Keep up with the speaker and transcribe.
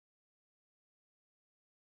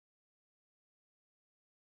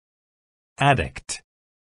Addict.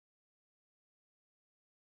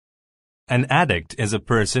 An addict is a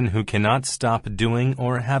person who cannot stop doing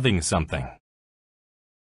or having something.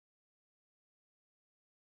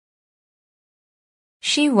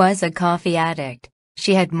 She was a coffee addict.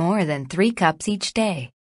 She had more than 3 cups each day.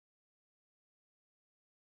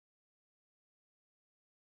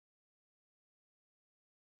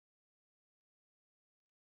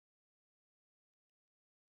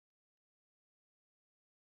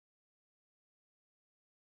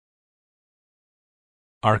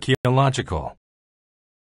 Archaeological.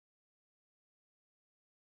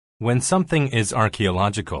 When something is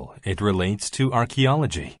archaeological, it relates to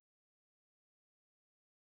archaeology.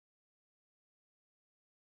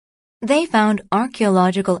 They found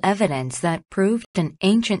archaeological evidence that proved an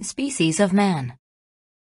ancient species of man.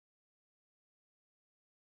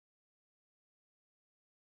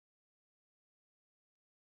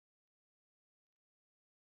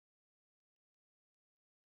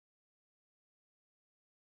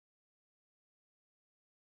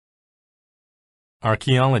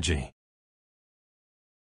 Archaeology.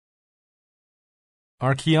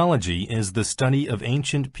 Archaeology is the study of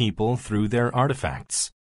ancient people through their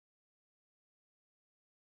artifacts.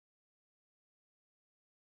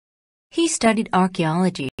 He studied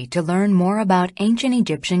archaeology to learn more about ancient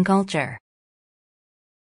Egyptian culture.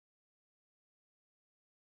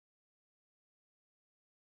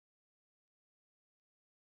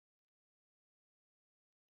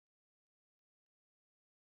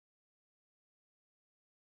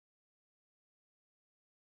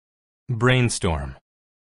 Brainstorm.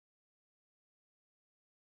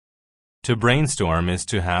 To brainstorm is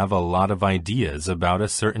to have a lot of ideas about a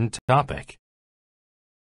certain topic.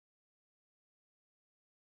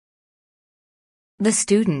 The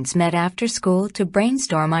students met after school to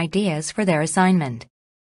brainstorm ideas for their assignment.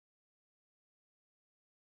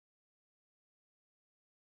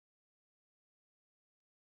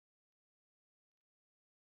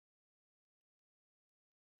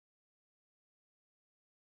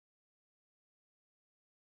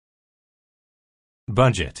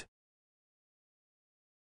 Budget.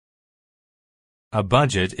 A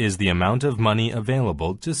budget is the amount of money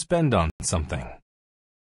available to spend on something.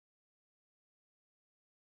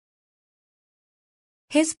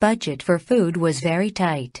 His budget for food was very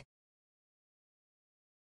tight.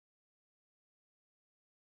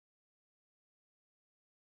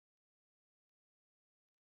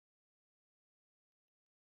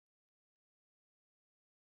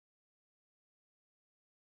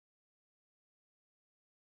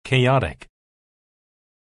 Chaotic.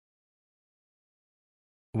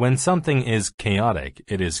 When something is chaotic,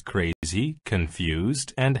 it is crazy,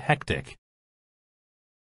 confused, and hectic.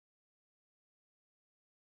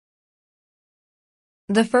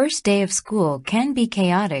 The first day of school can be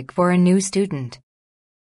chaotic for a new student.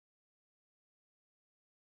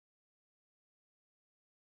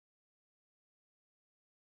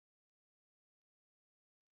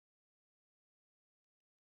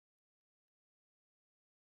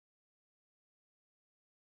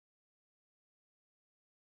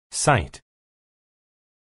 Cite.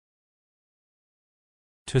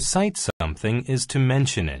 To cite something is to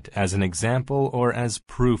mention it as an example or as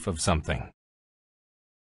proof of something.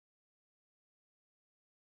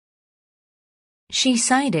 She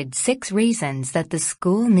cited 6 reasons that the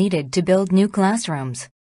school needed to build new classrooms.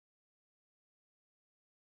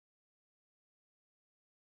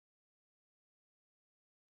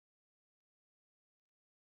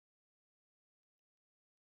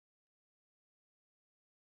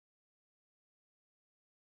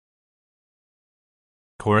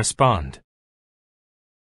 Correspond.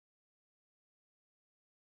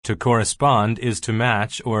 To correspond is to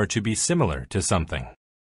match or to be similar to something.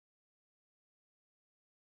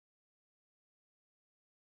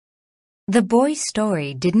 The boy's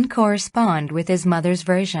story didn't correspond with his mother's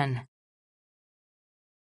version.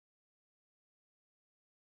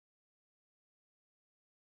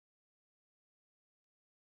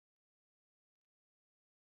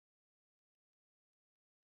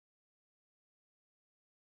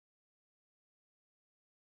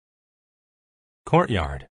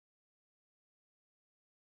 Courtyard.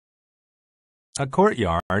 A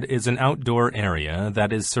courtyard is an outdoor area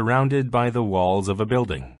that is surrounded by the walls of a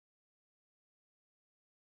building.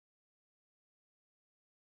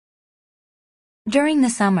 During the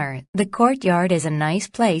summer, the courtyard is a nice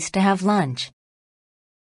place to have lunch.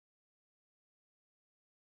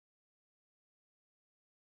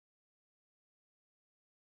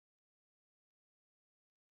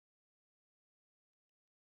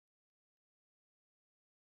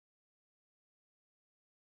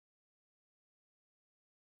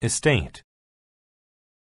 Estate.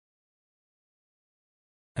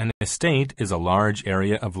 An estate is a large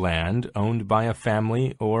area of land owned by a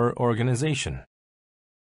family or organization.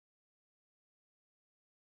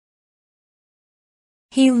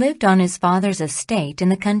 He lived on his father's estate in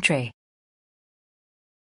the country.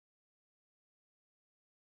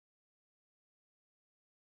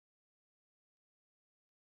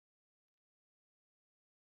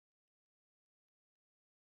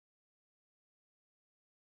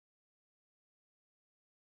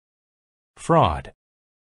 Fraud.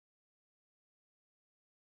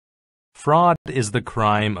 Fraud is the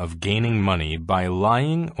crime of gaining money by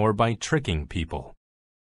lying or by tricking people.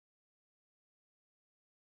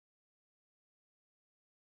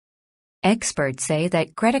 Experts say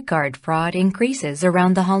that credit card fraud increases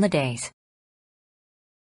around the holidays.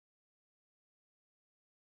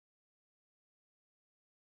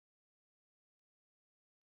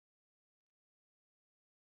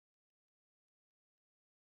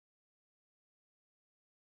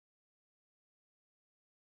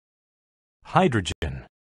 Hydrogen.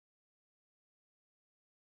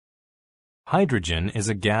 Hydrogen is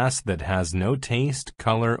a gas that has no taste,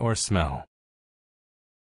 color, or smell.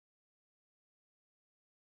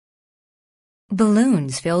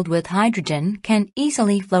 Balloons filled with hydrogen can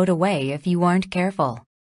easily float away if you aren't careful.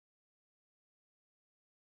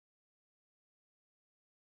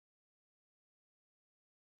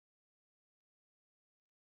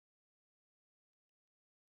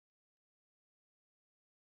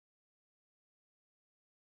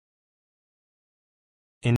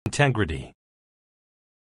 Integrity.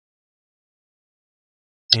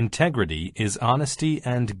 Integrity is honesty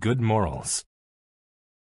and good morals.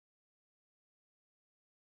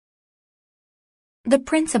 The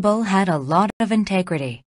principal had a lot of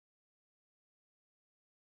integrity.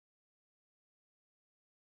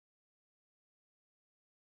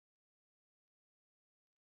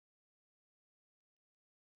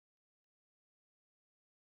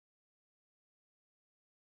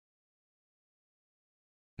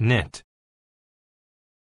 Knit.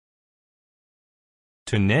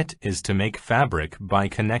 To knit is to make fabric by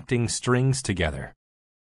connecting strings together.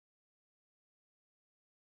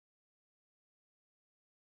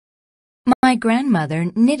 My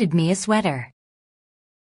grandmother knitted me a sweater.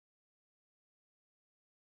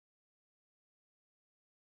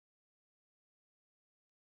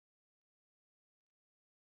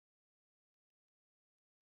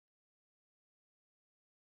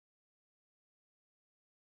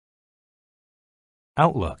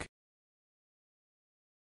 Outlook.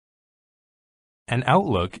 An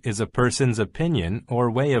outlook is a person's opinion or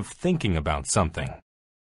way of thinking about something.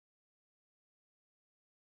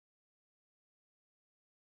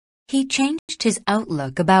 He changed his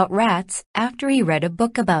outlook about rats after he read a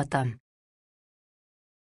book about them.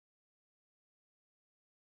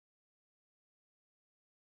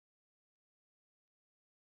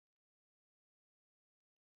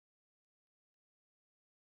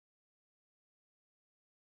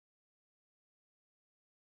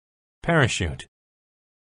 Parachute.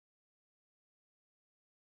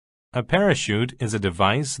 A parachute is a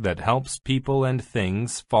device that helps people and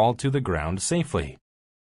things fall to the ground safely.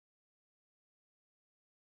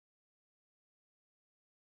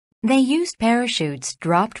 They used parachutes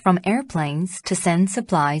dropped from airplanes to send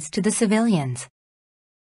supplies to the civilians.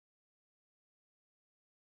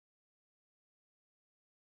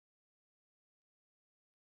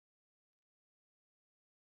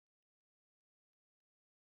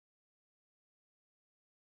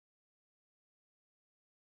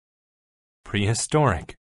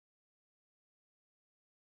 Prehistoric.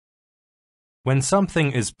 When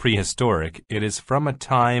something is prehistoric, it is from a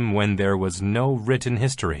time when there was no written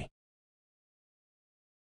history.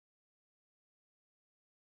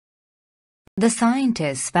 The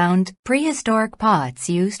scientists found prehistoric pots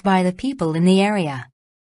used by the people in the area.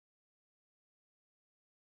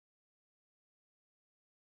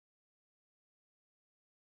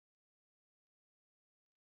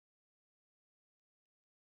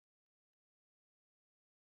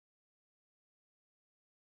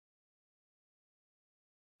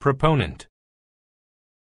 Proponent.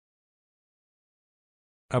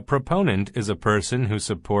 A proponent is a person who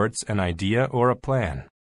supports an idea or a plan.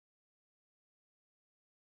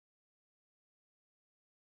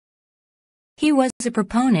 He was a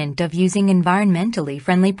proponent of using environmentally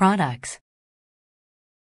friendly products.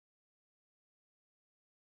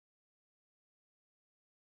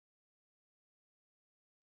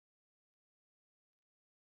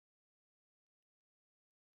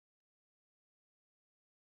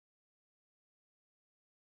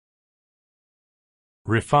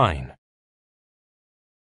 Refine.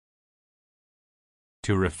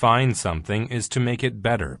 To refine something is to make it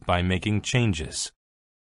better by making changes.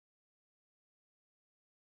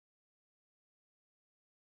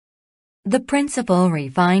 The principal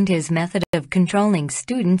refined his method of controlling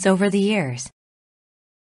students over the years.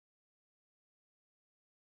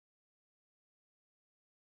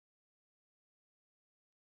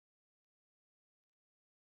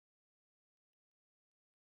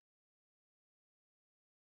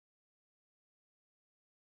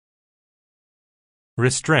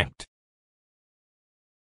 Restrict.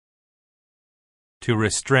 To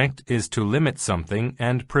restrict is to limit something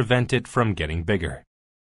and prevent it from getting bigger.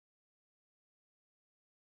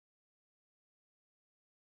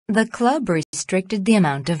 The club restricted the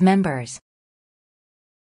amount of members.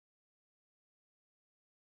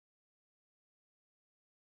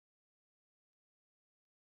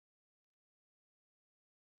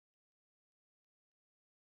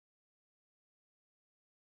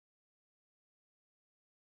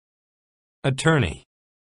 Attorney.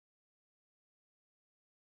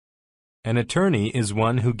 An attorney is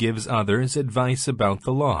one who gives others advice about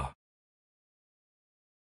the law.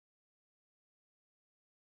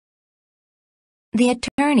 The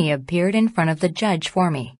attorney appeared in front of the judge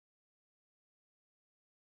for me.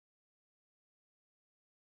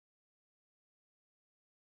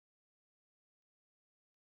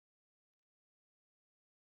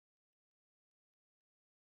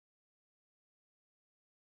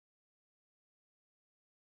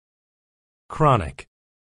 Chronic.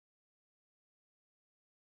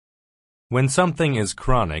 When something is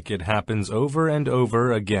chronic, it happens over and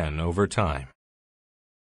over again over time.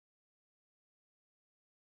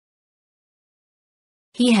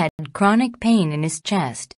 He had chronic pain in his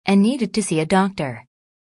chest and needed to see a doctor.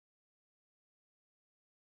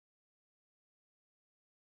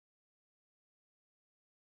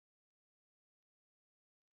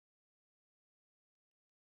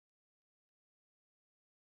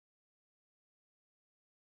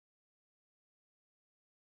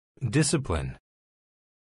 Discipline.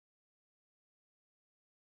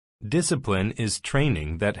 Discipline is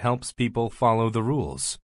training that helps people follow the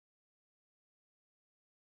rules.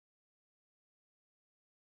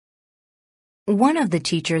 One of the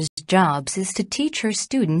teacher's jobs is to teach her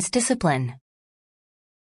students discipline.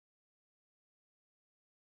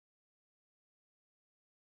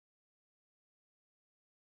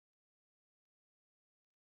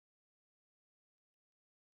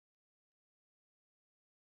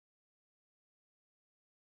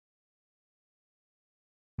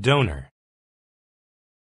 Donor.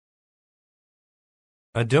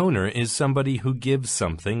 A donor is somebody who gives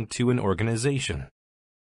something to an organization.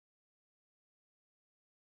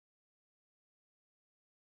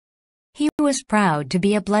 He was proud to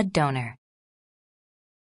be a blood donor.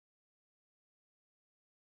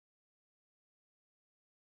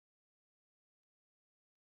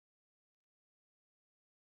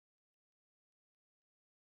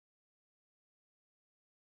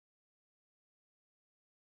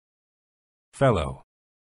 Fellow.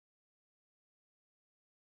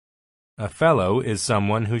 A fellow is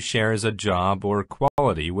someone who shares a job or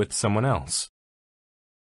quality with someone else.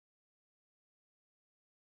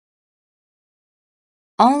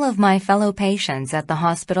 All of my fellow patients at the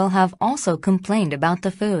hospital have also complained about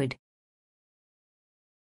the food.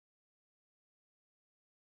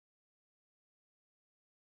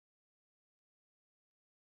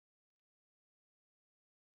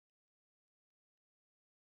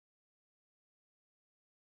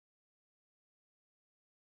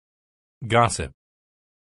 Gossip.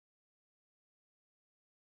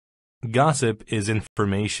 Gossip is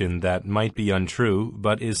information that might be untrue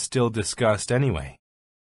but is still discussed anyway.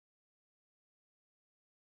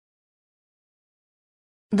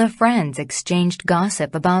 The friends exchanged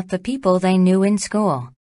gossip about the people they knew in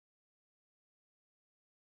school.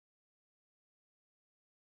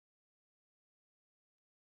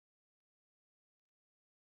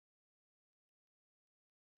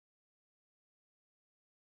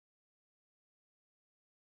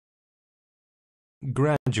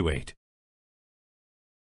 Graduate.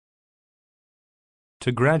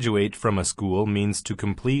 To graduate from a school means to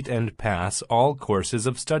complete and pass all courses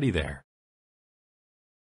of study there.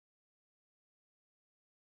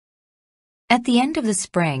 At the end of the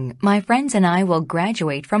spring, my friends and I will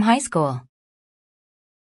graduate from high school.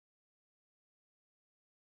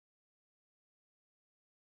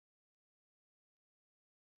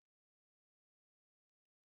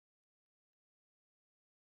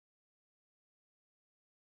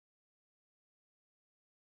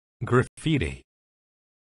 Graffiti.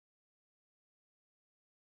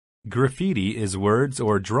 Graffiti is words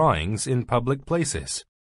or drawings in public places.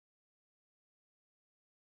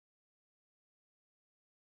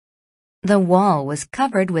 The wall was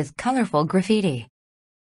covered with colorful graffiti.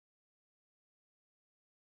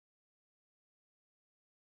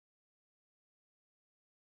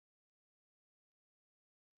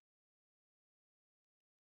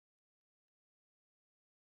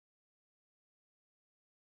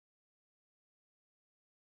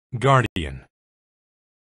 Guardian.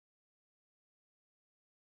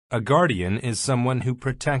 A guardian is someone who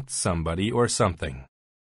protects somebody or something.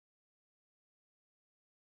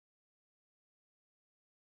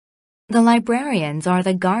 The librarians are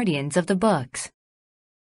the guardians of the books.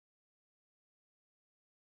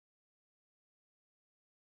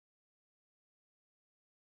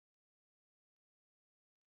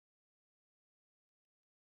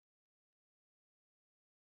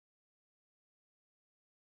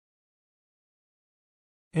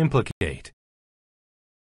 Implicate.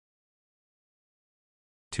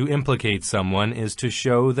 To implicate someone is to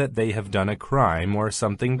show that they have done a crime or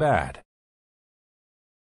something bad.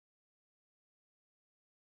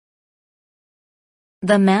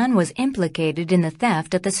 The man was implicated in the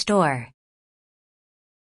theft at the store.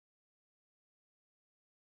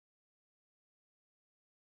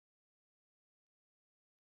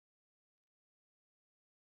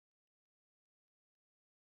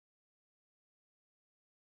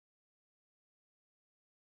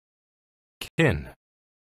 Kin.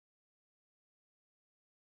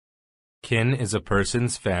 Kin is a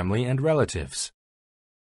person's family and relatives.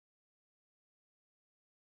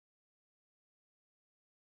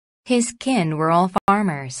 His kin were all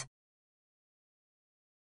farmers.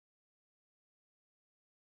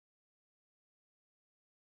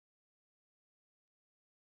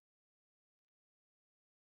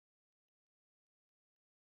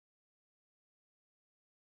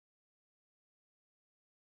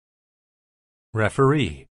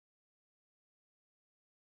 Referee.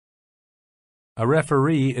 A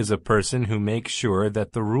referee is a person who makes sure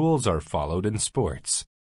that the rules are followed in sports.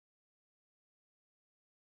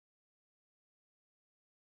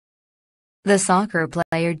 The soccer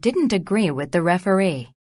player didn't agree with the referee.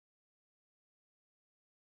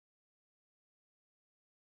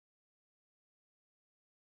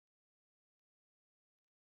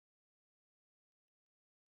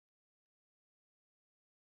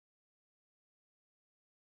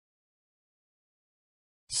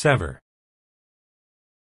 Sever.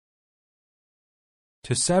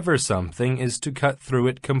 To sever something is to cut through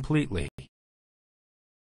it completely.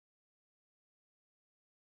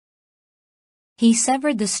 He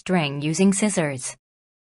severed the string using scissors.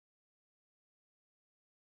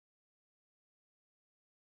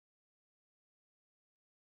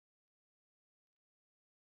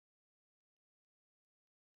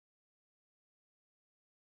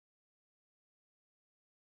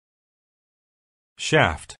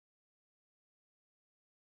 Shaft.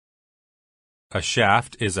 A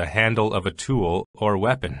shaft is a handle of a tool or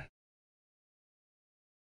weapon.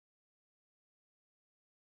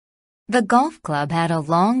 The golf club had a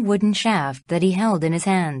long wooden shaft that he held in his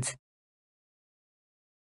hands.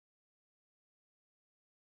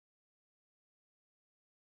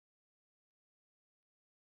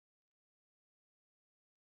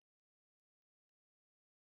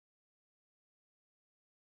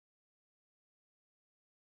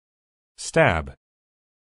 Stab.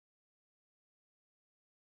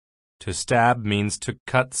 To stab means to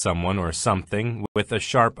cut someone or something with a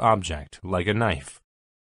sharp object, like a knife.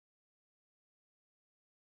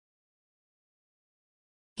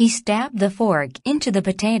 He stabbed the fork into the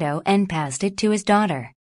potato and passed it to his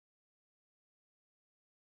daughter.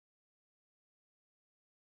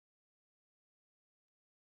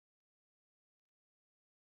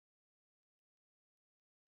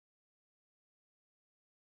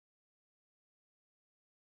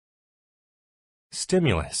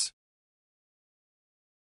 Stimulus.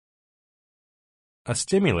 A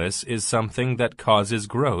stimulus is something that causes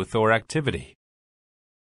growth or activity.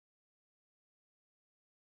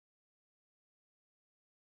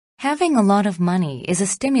 Having a lot of money is a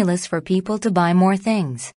stimulus for people to buy more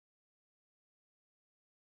things.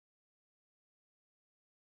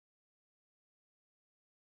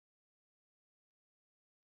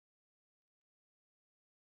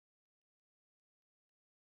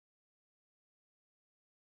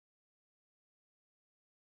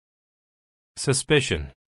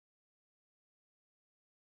 Suspicion.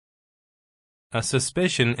 A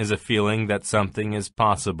suspicion is a feeling that something is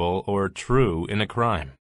possible or true in a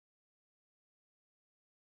crime.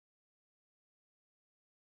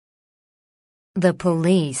 The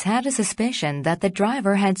police had a suspicion that the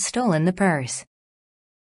driver had stolen the purse.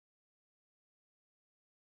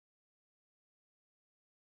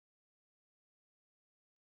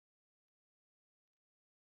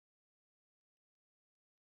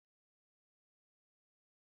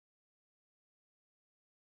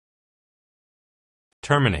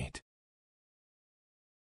 Terminate.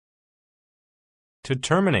 To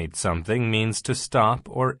terminate something means to stop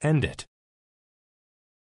or end it.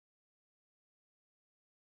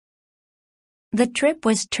 The trip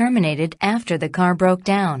was terminated after the car broke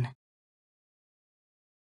down.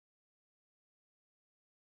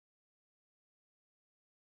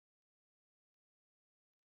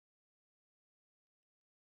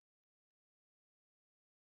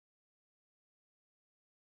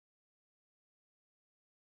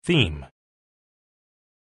 Theme.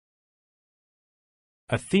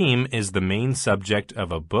 A theme is the main subject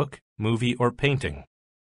of a book, movie, or painting.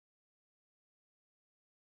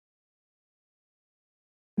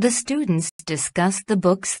 The students discussed the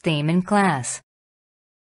book's theme in class.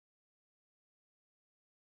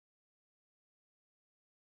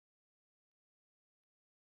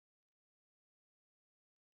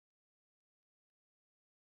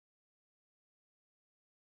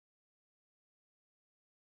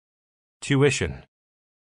 Tuition.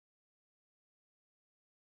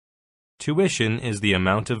 Tuition is the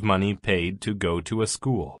amount of money paid to go to a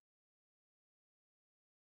school.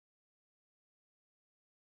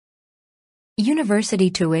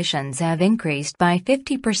 University tuitions have increased by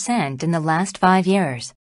 50% in the last 5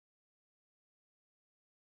 years.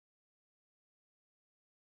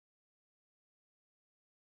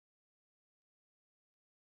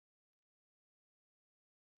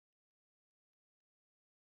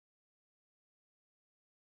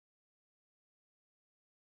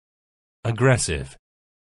 Aggressive.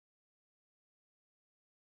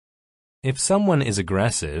 If someone is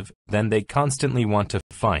aggressive, then they constantly want to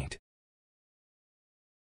fight.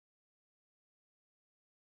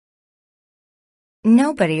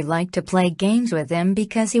 Nobody liked to play games with him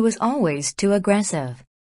because he was always too aggressive.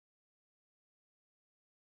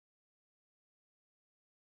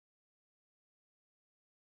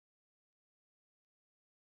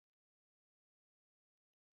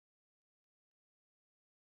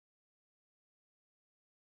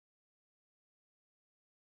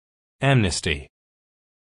 Amnesty.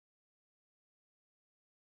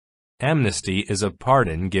 Amnesty is a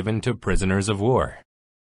pardon given to prisoners of war.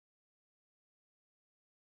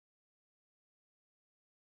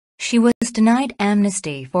 She was denied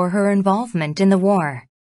amnesty for her involvement in the war.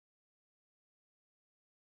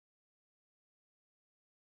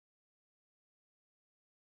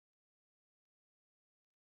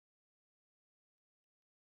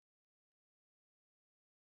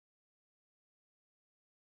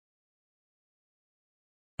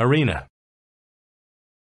 Arena.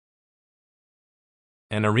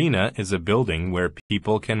 An arena is a building where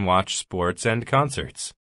people can watch sports and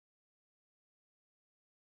concerts.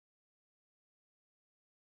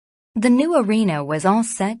 The new arena was all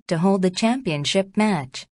set to hold the championship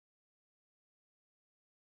match.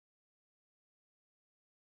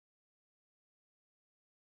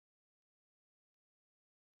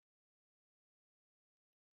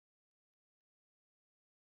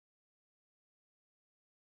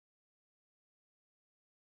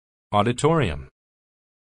 Auditorium.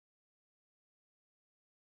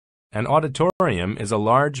 An auditorium is a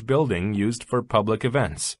large building used for public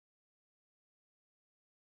events.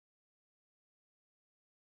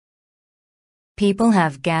 People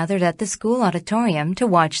have gathered at the school auditorium to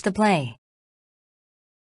watch the play.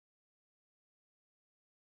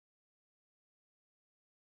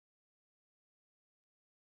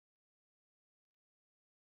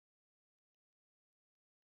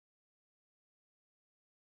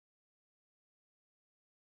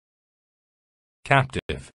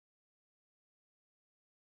 Captive.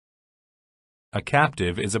 A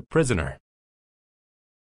captive is a prisoner.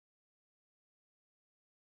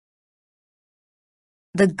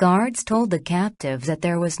 The guards told the captive that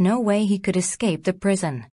there was no way he could escape the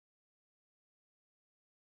prison.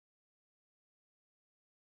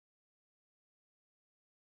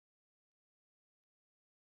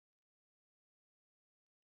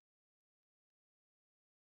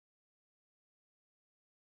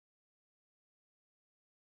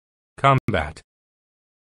 Combat.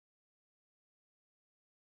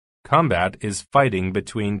 Combat is fighting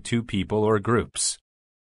between two people or groups.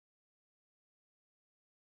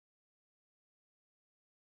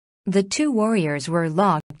 The two warriors were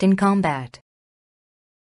locked in combat.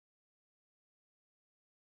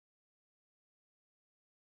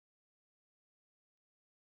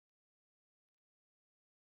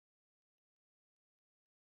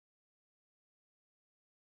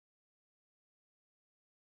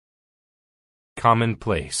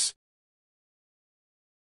 Commonplace.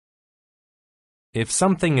 If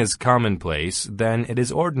something is commonplace, then it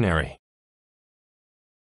is ordinary.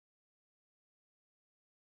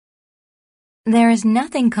 There is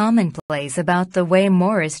nothing commonplace about the way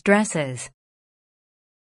Morris dresses.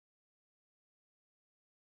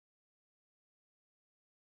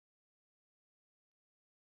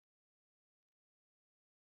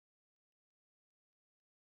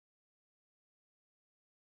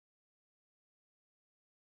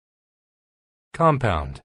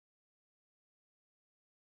 Compound.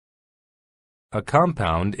 A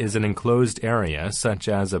compound is an enclosed area such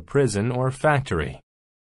as a prison or factory.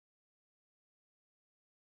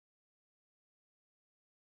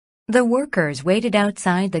 The workers waited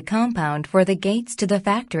outside the compound for the gates to the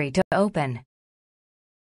factory to open.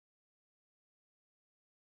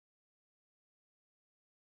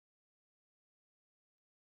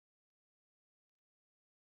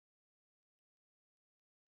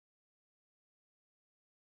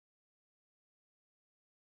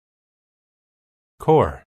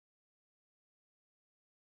 Corps.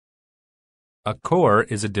 A corps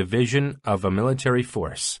is a division of a military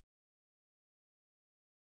force.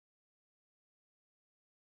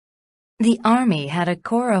 The army had a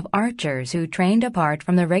corps of archers who trained apart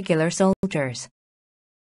from the regular soldiers.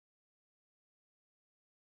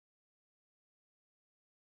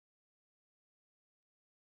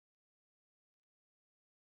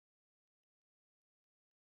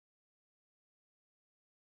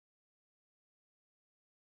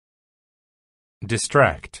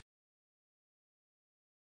 Distract.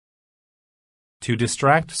 To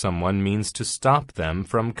distract someone means to stop them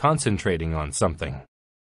from concentrating on something.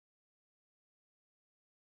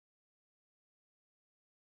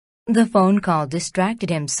 The phone call distracted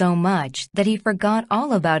him so much that he forgot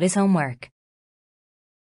all about his homework.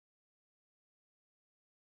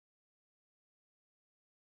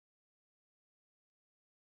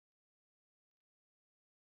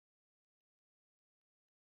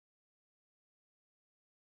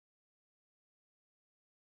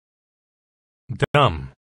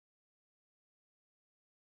 Dumb.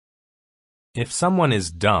 If someone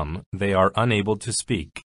is dumb, they are unable to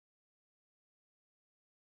speak.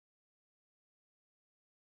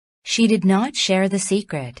 She did not share the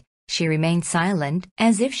secret. She remained silent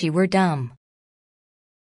as if she were dumb.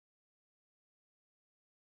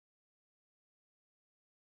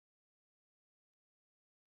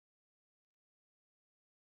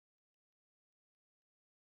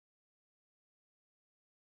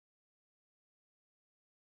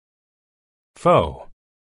 Foe.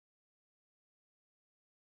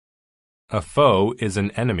 A foe is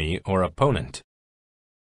an enemy or opponent.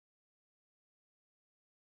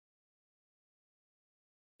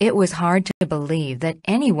 It was hard to believe that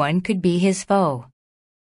anyone could be his foe.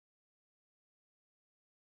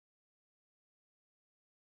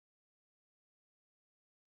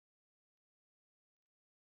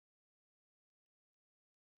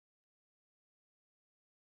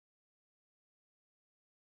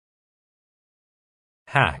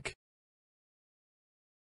 Hack.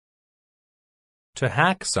 To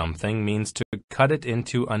hack something means to cut it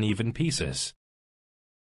into uneven pieces.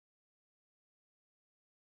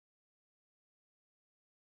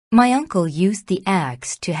 My uncle used the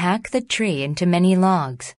axe to hack the tree into many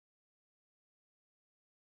logs.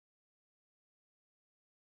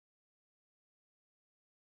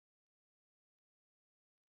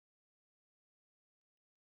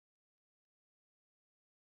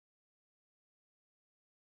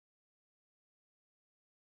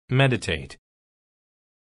 Meditate.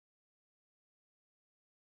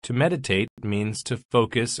 To meditate means to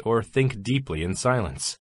focus or think deeply in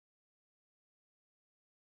silence.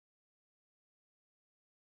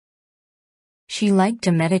 She liked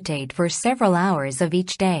to meditate for several hours of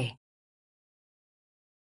each day.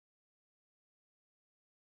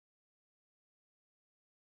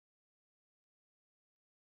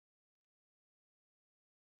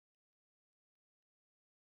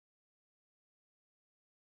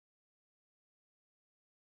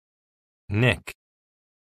 Nick.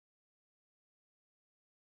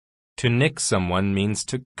 To nick someone means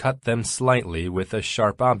to cut them slightly with a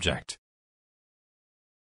sharp object.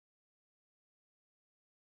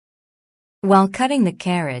 While cutting the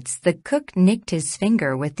carrots, the cook nicked his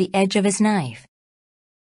finger with the edge of his knife.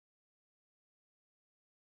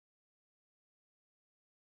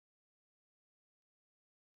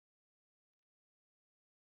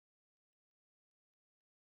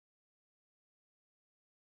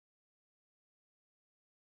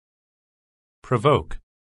 Provoke.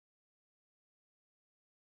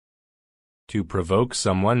 To provoke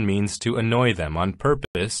someone means to annoy them on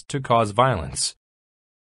purpose to cause violence.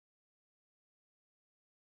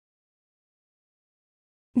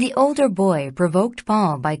 The older boy provoked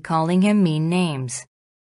Paul by calling him mean names.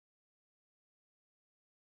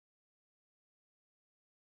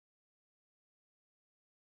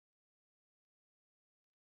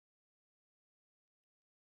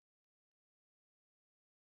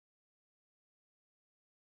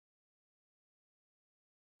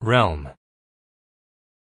 Realm.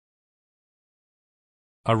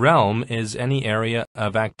 A realm is any area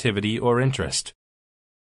of activity or interest.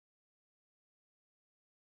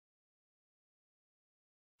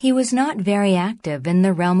 He was not very active in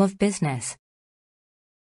the realm of business.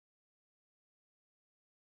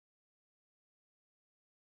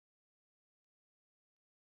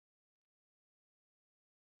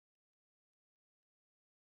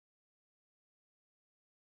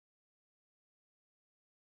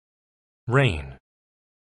 Reign.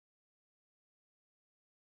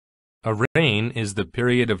 A reign is the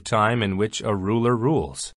period of time in which a ruler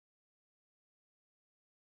rules.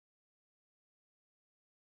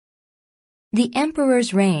 The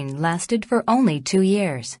emperor's reign lasted for only 2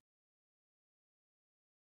 years.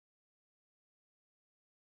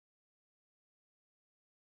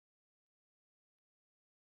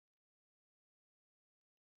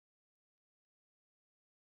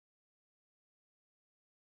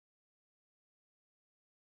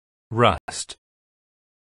 Rust.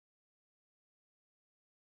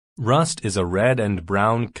 Rust is a red and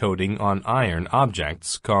brown coating on iron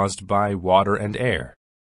objects caused by water and air.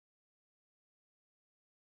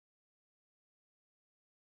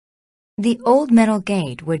 The old metal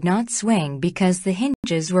gate would not swing because the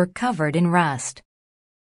hinges were covered in rust.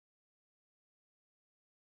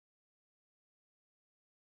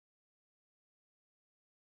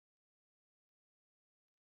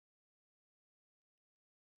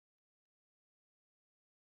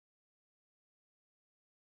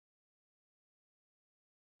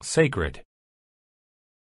 Sacred.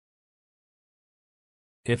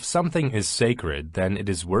 If something is sacred, then it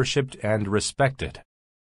is worshipped and respected.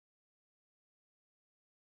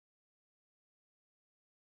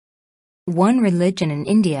 One religion in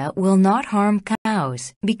India will not harm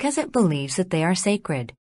cows because it believes that they are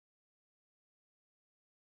sacred.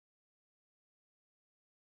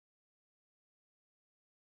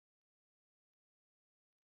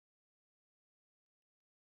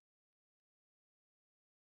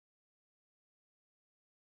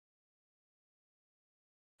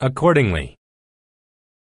 Accordingly.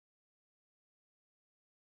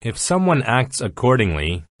 If someone acts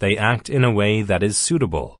accordingly, they act in a way that is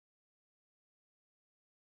suitable.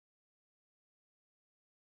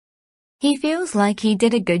 He feels like he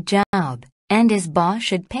did a good job, and his boss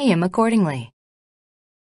should pay him accordingly.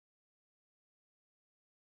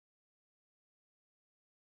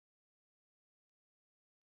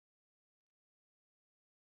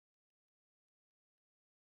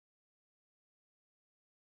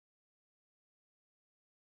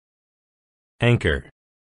 Anchor.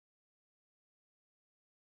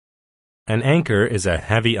 An anchor is a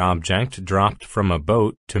heavy object dropped from a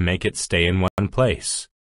boat to make it stay in one place.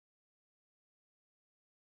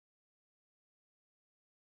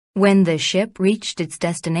 When the ship reached its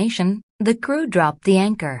destination, the crew dropped the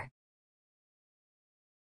anchor.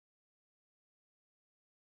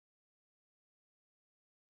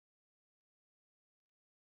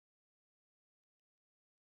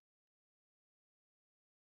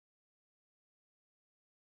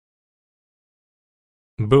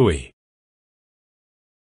 Buoy.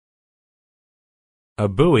 A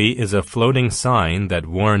buoy is a floating sign that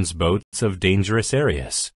warns boats of dangerous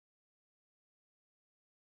areas.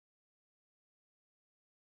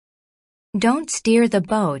 Don't steer the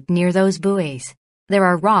boat near those buoys. There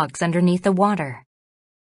are rocks underneath the water.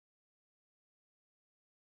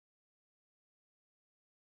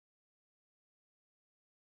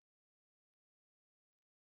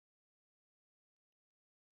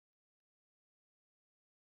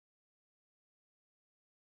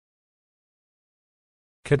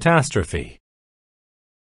 Catastrophe.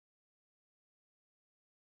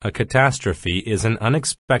 A catastrophe is an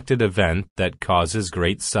unexpected event that causes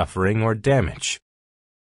great suffering or damage.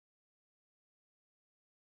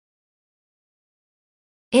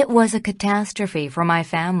 It was a catastrophe for my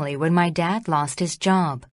family when my dad lost his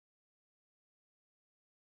job.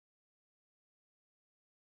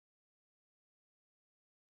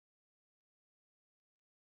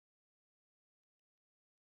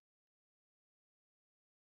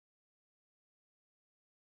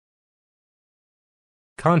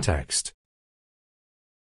 Context.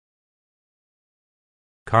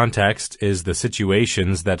 Context is the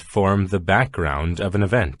situations that form the background of an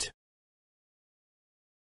event.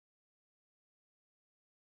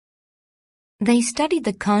 They studied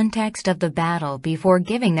the context of the battle before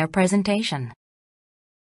giving their presentation.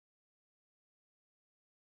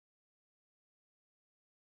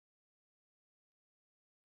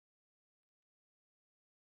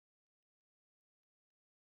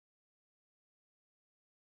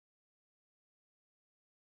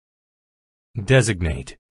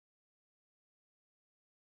 Designate.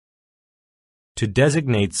 To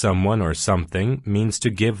designate someone or something means to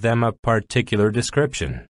give them a particular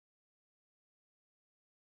description.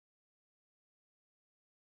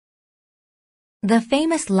 The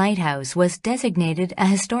famous lighthouse was designated a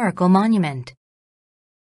historical monument.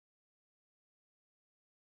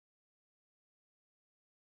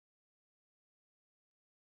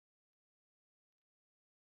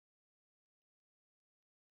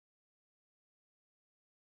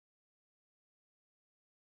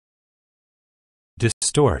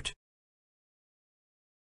 Distort.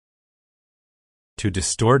 To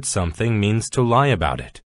distort something means to lie about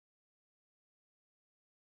it.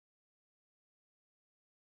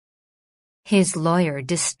 His lawyer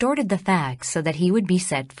distorted the facts so that he would be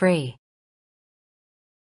set free.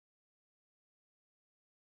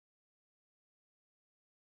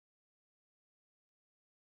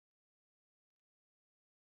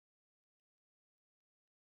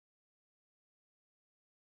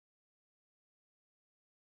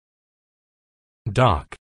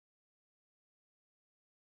 Dock.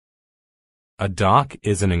 A dock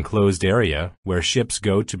is an enclosed area where ships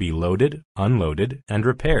go to be loaded, unloaded, and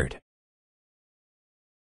repaired.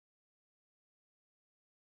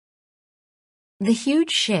 The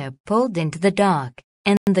huge ship pulled into the dock,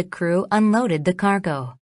 and the crew unloaded the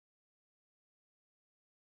cargo.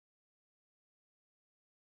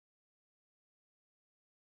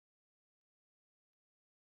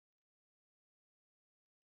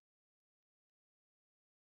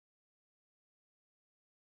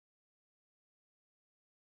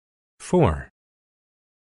 Fore.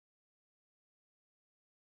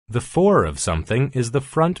 The fore of something is the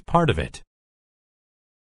front part of it.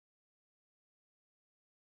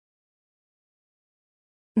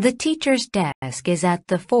 The teacher's desk is at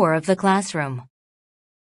the fore of the classroom.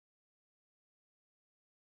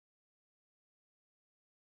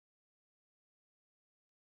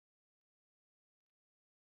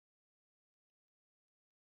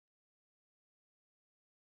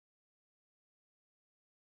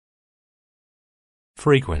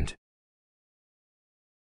 Frequent.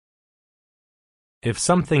 If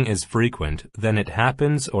something is frequent, then it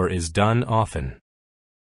happens or is done often.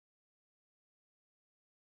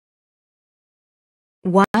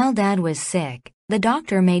 While Dad was sick, the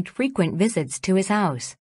doctor made frequent visits to his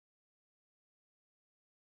house.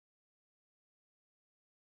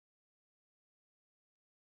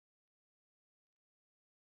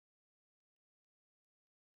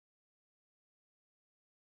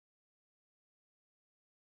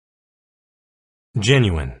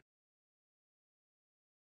 Genuine.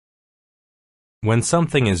 When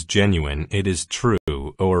something is genuine, it is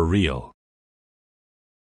true or real.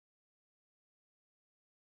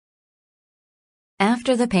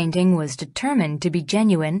 After the painting was determined to be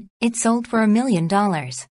genuine, it sold for $1 million.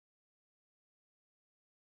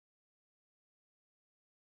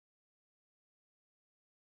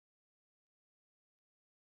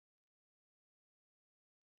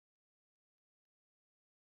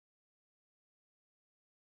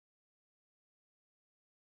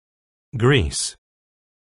 Grease.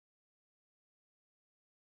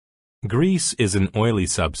 Grease is an oily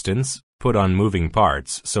substance put on moving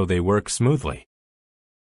parts so they work smoothly.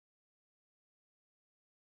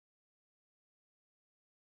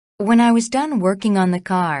 When I was done working on the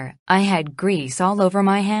car, I had grease all over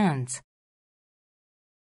my hands.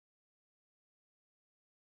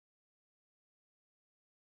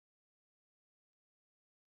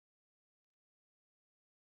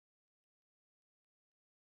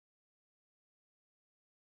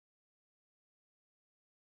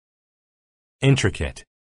 Intricate.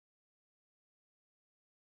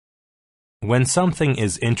 When something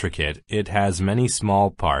is intricate, it has many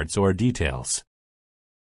small parts or details.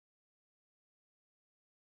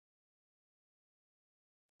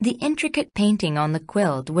 The intricate painting on the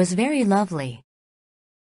quilt was very lovely.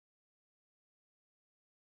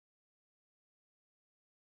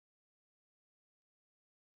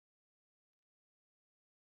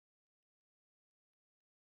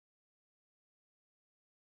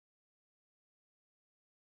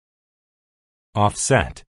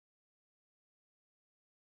 Offset.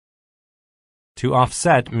 To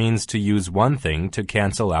offset means to use one thing to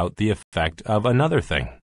cancel out the effect of another thing.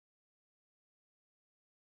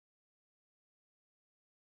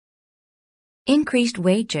 Increased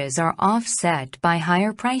wages are offset by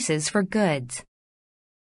higher prices for goods.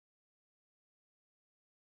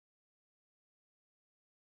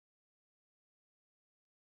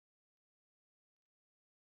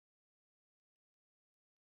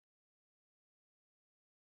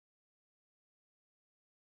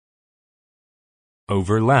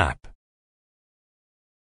 Overlap.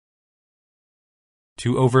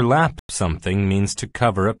 To overlap something means to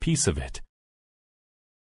cover a piece of it.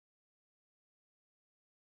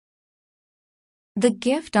 The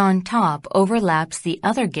gift on top overlaps the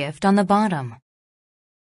other gift on the bottom.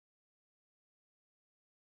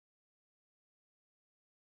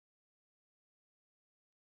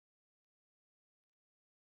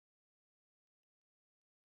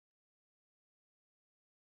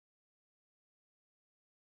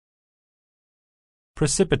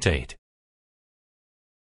 Precipitate.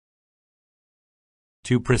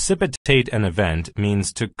 To precipitate an event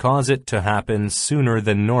means to cause it to happen sooner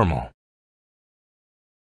than normal.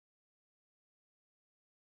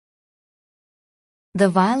 The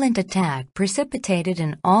violent attack precipitated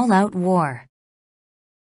an all-out war.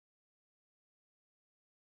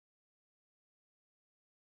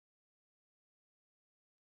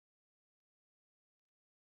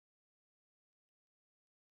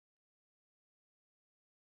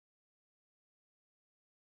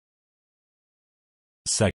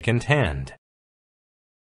 Second-hand.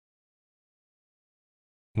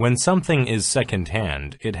 When something is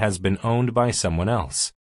second-hand, it has been owned by someone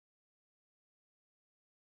else.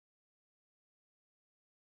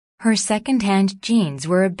 Her second-hand jeans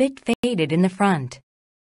were a bit faded in the front.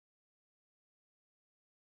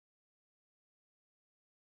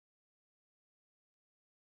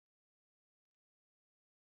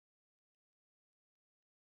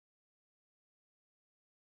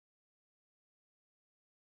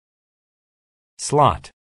 Slot.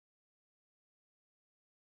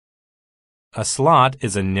 A slot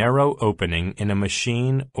is a narrow opening in a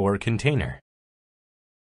machine or container.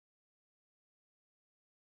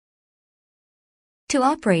 To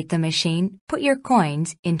operate the machine, put your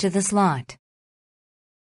coins into the slot.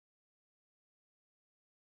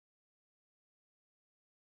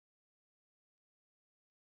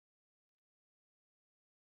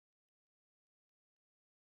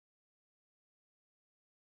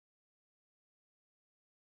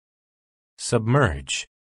 Submerge.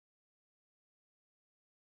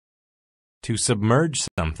 To submerge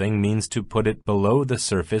something means to put it below the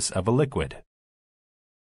surface of a liquid.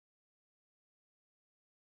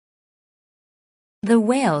 The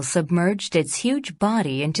whale submerged its huge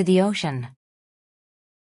body into the ocean.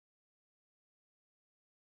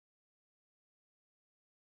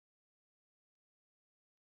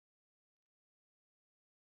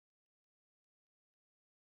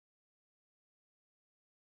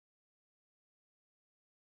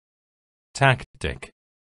 Tactic.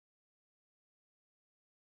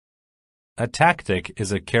 A tactic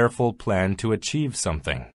is a careful plan to achieve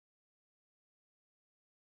something.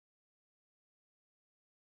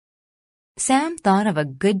 Sam thought of a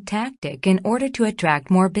good tactic in order to attract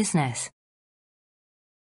more business.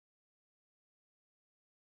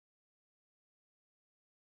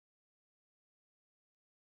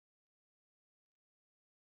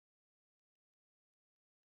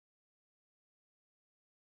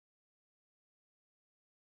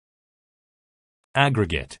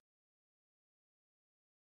 Aggregate.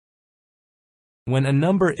 When a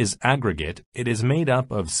number is aggregate, it is made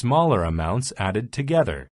up of smaller amounts added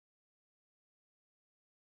together.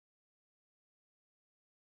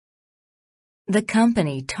 The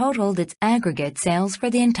company totaled its aggregate sales for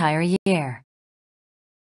the entire year.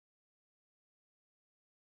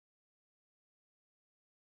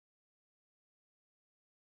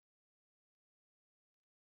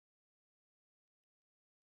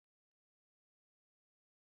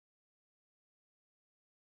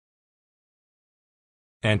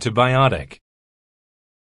 Antibiotic.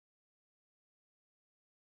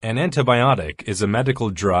 An antibiotic is a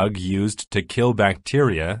medical drug used to kill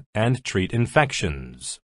bacteria and treat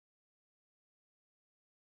infections.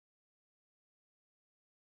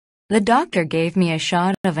 The doctor gave me a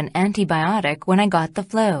shot of an antibiotic when I got the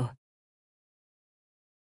flu.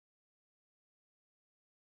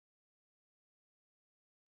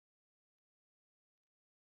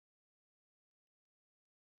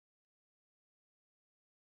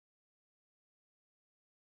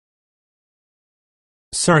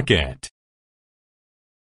 Circuit.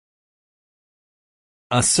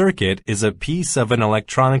 A circuit is a piece of an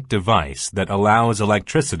electronic device that allows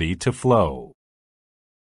electricity to flow.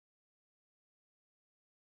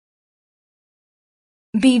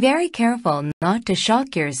 Be very careful not to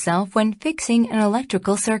shock yourself when fixing an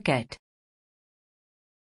electrical circuit.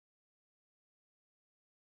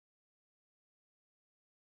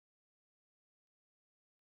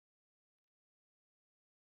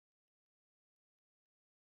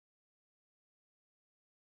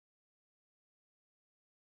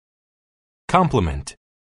 Complement.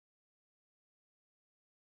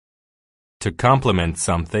 To compliment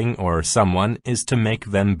something or someone is to make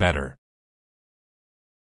them better.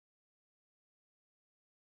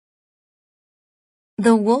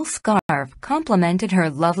 The wool scarf complemented her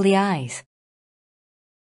lovely eyes.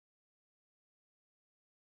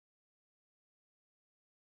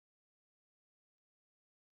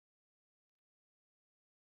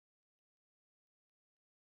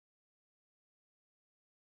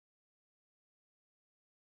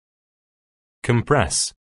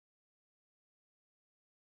 Compress.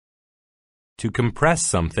 To compress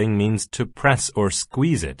something means to press or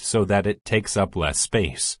squeeze it so that it takes up less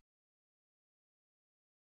space.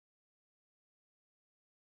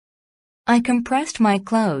 I compressed my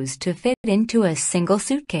clothes to fit into a single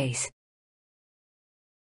suitcase.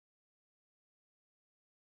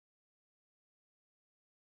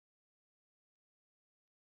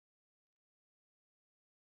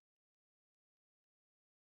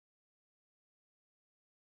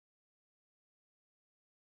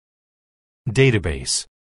 Database.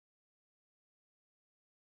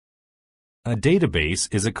 A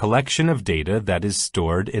database is a collection of data that is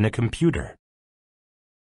stored in a computer.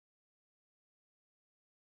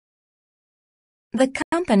 The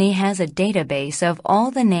company has a database of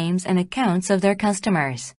all the names and accounts of their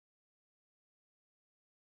customers.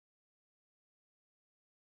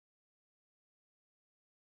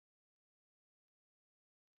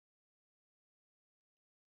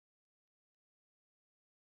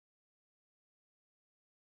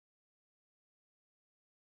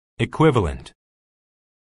 Equivalent.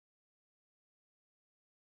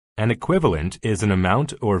 An equivalent is an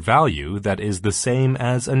amount or value that is the same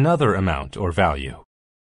as another amount or value.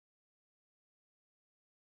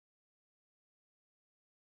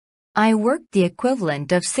 I worked the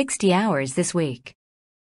equivalent of 60 hours this week.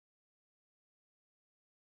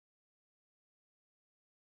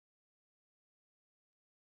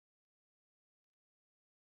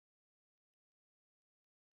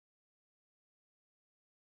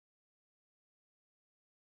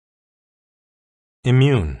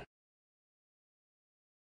 Immune.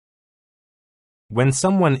 When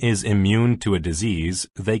someone is immune to a disease,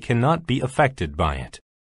 they cannot be affected by it.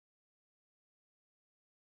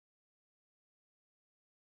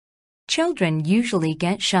 Children usually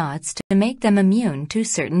get shots to make them immune to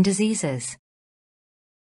certain diseases.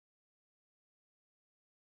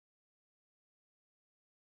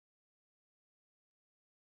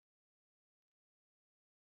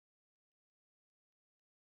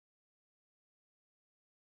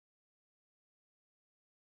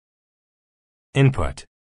 Input.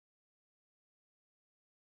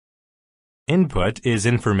 Input is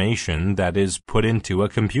information that is put into a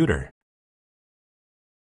computer.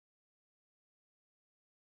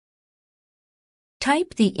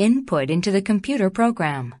 Type the input into the computer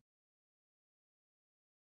program.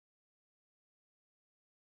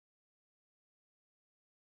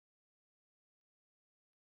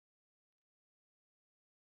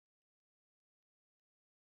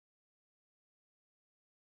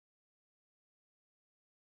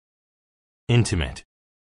 Intimate.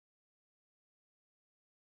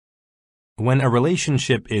 When a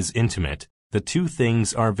relationship is intimate, the two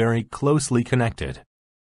things are very closely connected.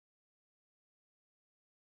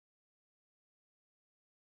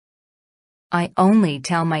 I only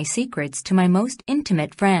tell my secrets to my most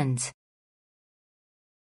intimate friends.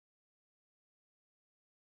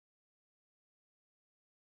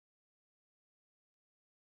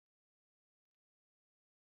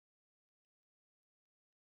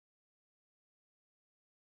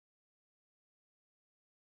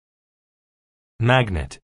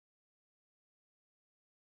 Magnet.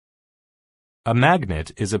 A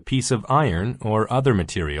magnet is a piece of iron or other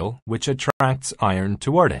material which attracts iron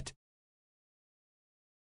toward it.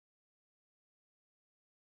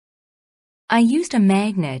 I used a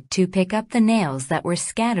magnet to pick up the nails that were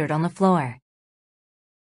scattered on the floor.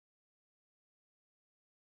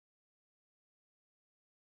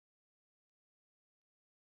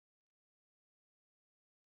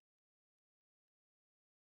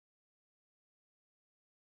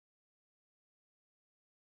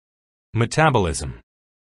 Metabolism.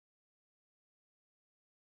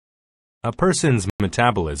 A person's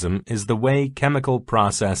metabolism is the way chemical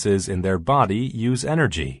processes in their body use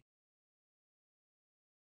energy.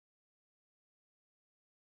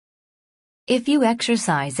 If you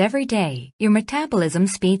exercise every day, your metabolism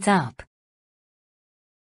speeds up.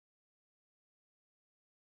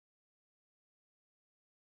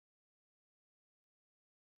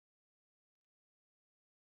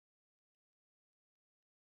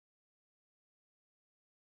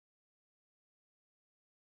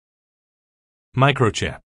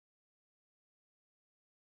 Microchip.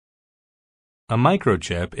 A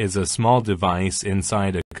microchip is a small device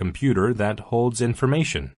inside a computer that holds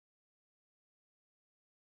information.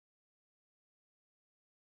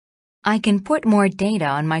 I can put more data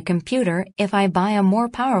on my computer if I buy a more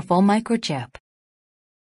powerful microchip.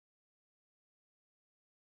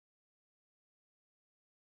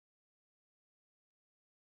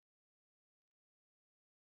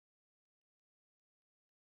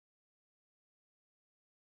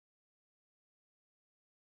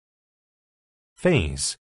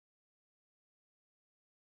 Phase.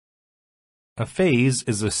 A phase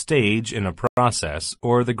is a stage in a process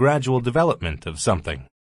or the gradual development of something.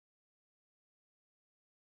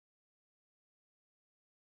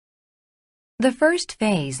 The first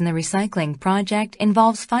phase in the recycling project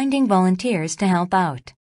involves finding volunteers to help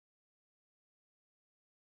out.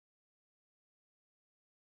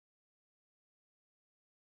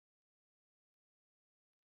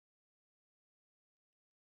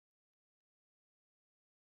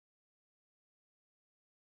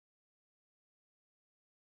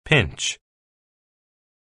 Pinch.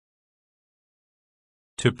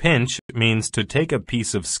 To pinch means to take a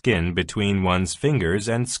piece of skin between one's fingers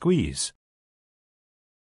and squeeze.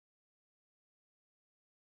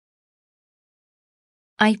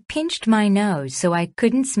 I pinched my nose so I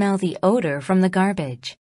couldn't smell the odor from the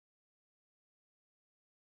garbage.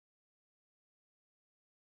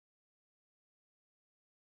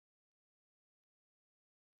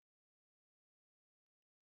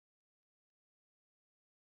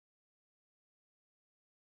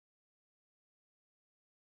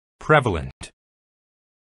 Prevalent.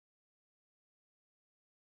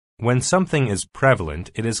 When something is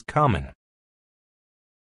prevalent, it is common.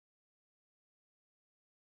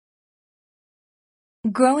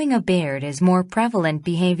 Growing a beard is more prevalent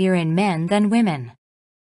behavior in men than women.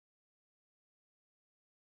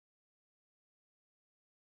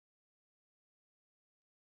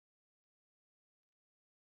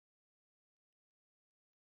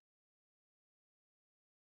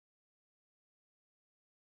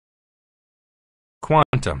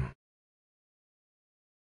 Quantum.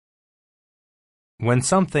 When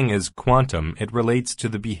something is quantum, it relates to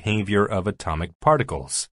the behavior of atomic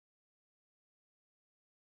particles.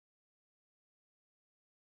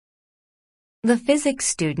 The physics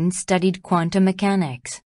student studied quantum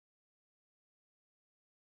mechanics.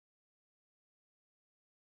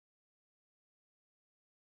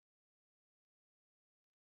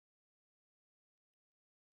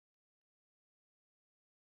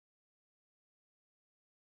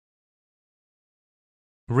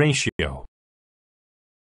 Ratio.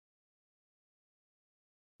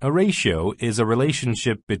 A ratio is a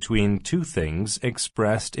relationship between two things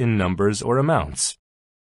expressed in numbers or amounts.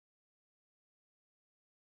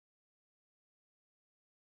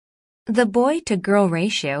 The boy-to-girl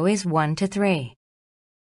ratio is 1:3.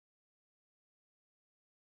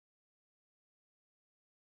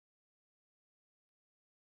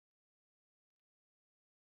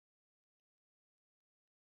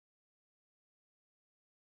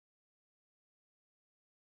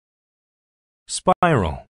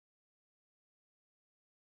 Spiral.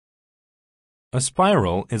 A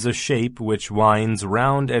spiral is a shape which winds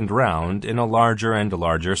round and round in a larger and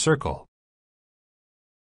larger circle.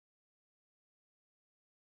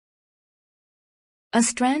 A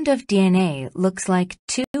strand of DNA looks like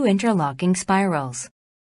two interlocking spirals.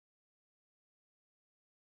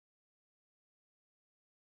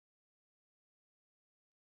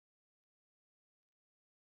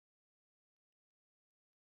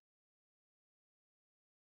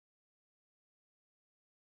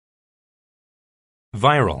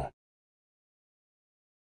 Viral.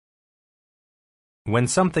 When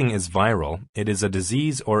something is viral, it is a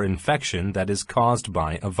disease or infection that is caused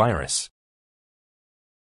by a virus.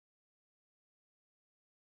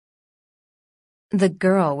 The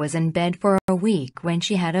girl was in bed for a week when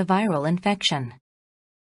she had a viral infection.